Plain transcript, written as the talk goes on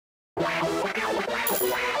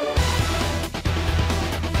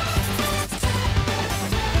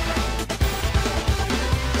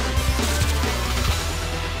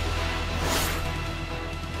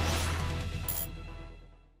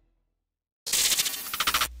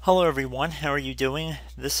Hello everyone, how are you doing?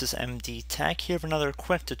 This is MD Tech here with another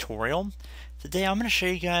quick tutorial. Today I'm going to show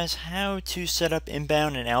you guys how to set up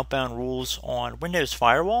inbound and outbound rules on Windows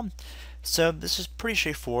Firewall. So this is pretty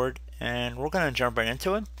straightforward and we're going to jump right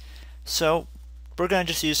into it. So we're going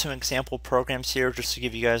to just use some example programs here just to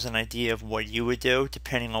give you guys an idea of what you would do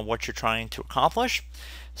depending on what you're trying to accomplish.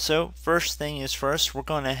 So first thing is first, we're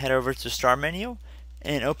going to head over to Start menu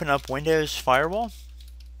and open up Windows Firewall.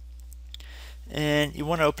 And you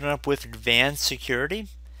want to open it up with Advanced Security.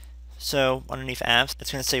 So underneath Apps, it's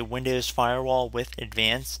going to say Windows Firewall with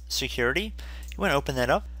Advanced Security. You want to open that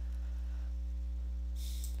up.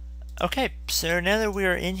 Okay, so now that we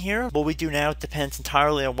are in here, what we do now depends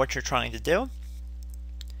entirely on what you're trying to do.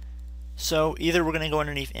 So either we're going to go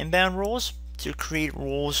underneath Inbound Rules to create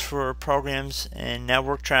rules for programs and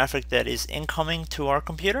network traffic that is incoming to our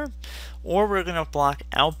computer, or we're going to block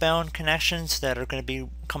outbound connections that are going to be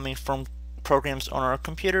coming from programs on our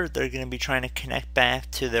computer. They're going to be trying to connect back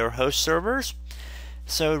to their host servers.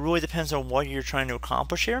 So it really depends on what you're trying to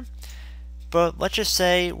accomplish here. But let's just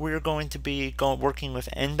say we're going to be working with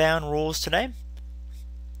inbound rules today.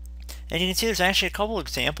 And you can see there's actually a couple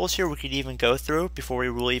examples here we could even go through before we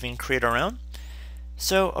really even create our own.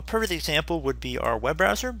 So a perfect example would be our web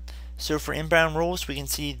browser. So for inbound rules, we can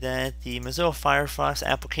see that the Mozilla Firefox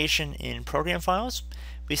application in program files,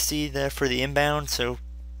 we see that for the inbound, so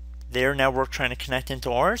their network trying to connect into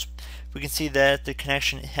ours, we can see that the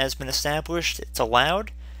connection has been established, it's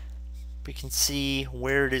allowed. We can see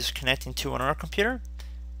where it is connecting to on our computer,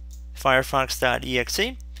 firefox.exe,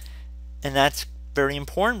 and that's very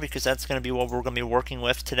important because that's going to be what we're going to be working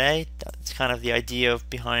with today. That's kind of the idea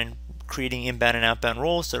behind creating inbound and outbound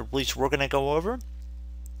rules that at least we're going to go over.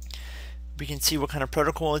 We can see what kind of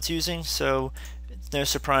protocol it's using, so it's no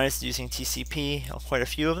surprise it's using TCP, quite a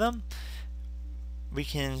few of them. We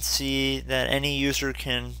can see that any user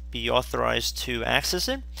can be authorized to access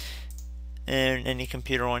it, and any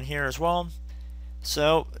computer on here as well.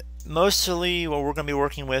 So mostly what we're going to be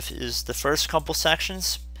working with is the first couple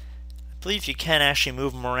sections. I believe you can actually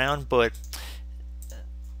move them around, but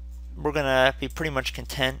we're going to be pretty much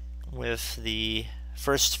content with the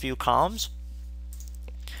first few columns.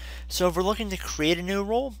 So if we're looking to create a new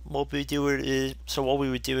rule, what we would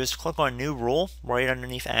do is click on New Rule right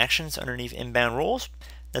underneath Actions, underneath Inbound Rules.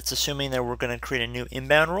 That's assuming that we're going to create a new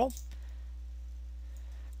inbound rule.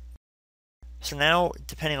 So now,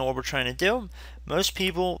 depending on what we're trying to do, most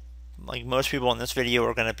people in this video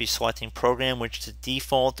are going to be selecting Program, which is the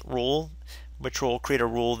default rule, which will create a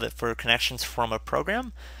rule that for connections from a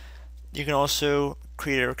program. You can also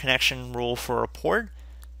create a connection rule for a port,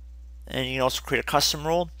 and you can also create a custom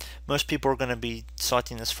rule. Most people are going to be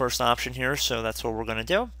selecting this first option here, so that's what we're going to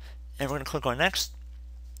do. And we're going to click on Next.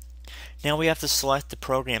 Now we have to select the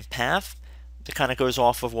program path. It kind of goes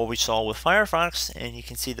off of what we saw with Firefox, and you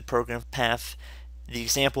can see the program path. The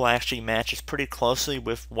example actually matches pretty closely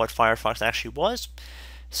with what Firefox actually was.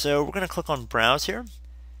 So we're going to click on Browse here.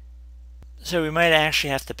 So we might actually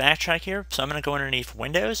have to backtrack here. So I'm going to go underneath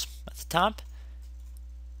Windows at the top,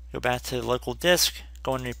 go back to local disk,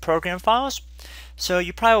 go into program files. So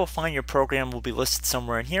you probably will find your program will be listed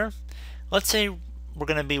somewhere in here. Let's say we're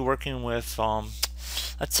going to be working with,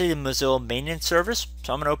 let's say the Mozilla maintenance service.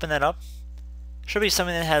 So I'm going to open that up. Should be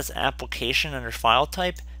something that has application under file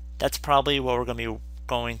type. That's probably what we're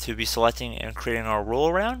going to be selecting and creating our rule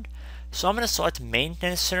around. So I'm going to select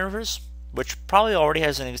maintenance servers, which probably already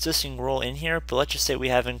has an existing rule in here, but let's just say we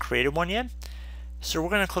haven't created one yet. So we're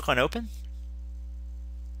going to click on Open.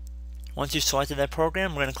 Once you've selected that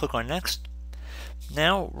program, we're going to click on Next.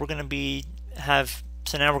 Now we're going to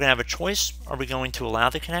have a choice. Are we going to allow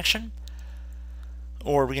the connection,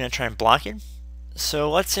 or are we going to try and block it?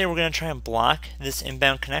 So let's say we're going to try and block this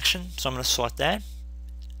inbound connection. So I'm going to select that,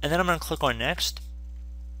 and then I'm going to click on Next.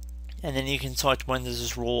 And then you can select when does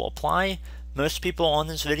this rule apply. Most people on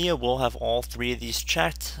this video will have all three of these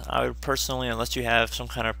checked. I would personally, unless you have some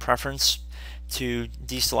kind of preference to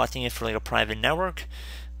deselecting it for like a private network,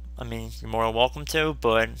 I mean, you're more than welcome to,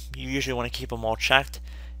 but you usually want to keep them all checked.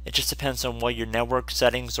 It just depends on what your network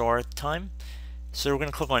settings are at the time. So we're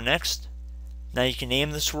going to click on Next. Now you can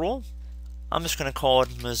name this rule. I'm just going to call it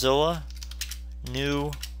Mozilla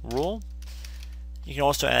New Rule. You can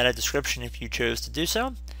also add a description if you chose to do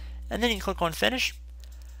so. And then you can click on Finish.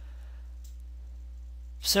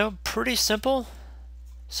 So pretty simple.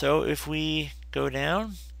 So if we go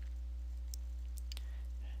down,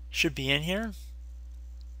 should be in here.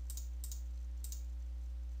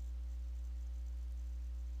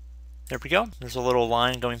 There we go. There's a little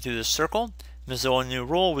line going through this circle. Mozilla New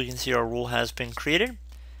Rule. We can see our rule has been created.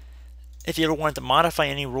 If you ever wanted to modify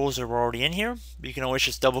any rules that were already in here, you can always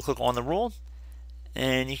just double click on the rule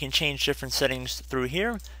and you can change different settings through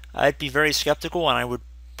here. I'd be very skeptical, and I would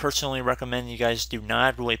personally recommend you guys do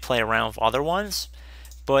not really play around with other ones.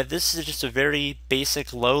 But this is just a very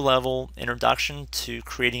basic low-level introduction to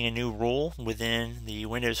creating a new rule within the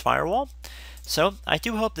Windows Firewall. So I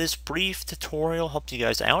do hope this brief tutorial helped you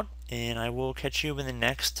guys out, and I will catch you in the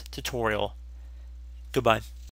next tutorial. Goodbye.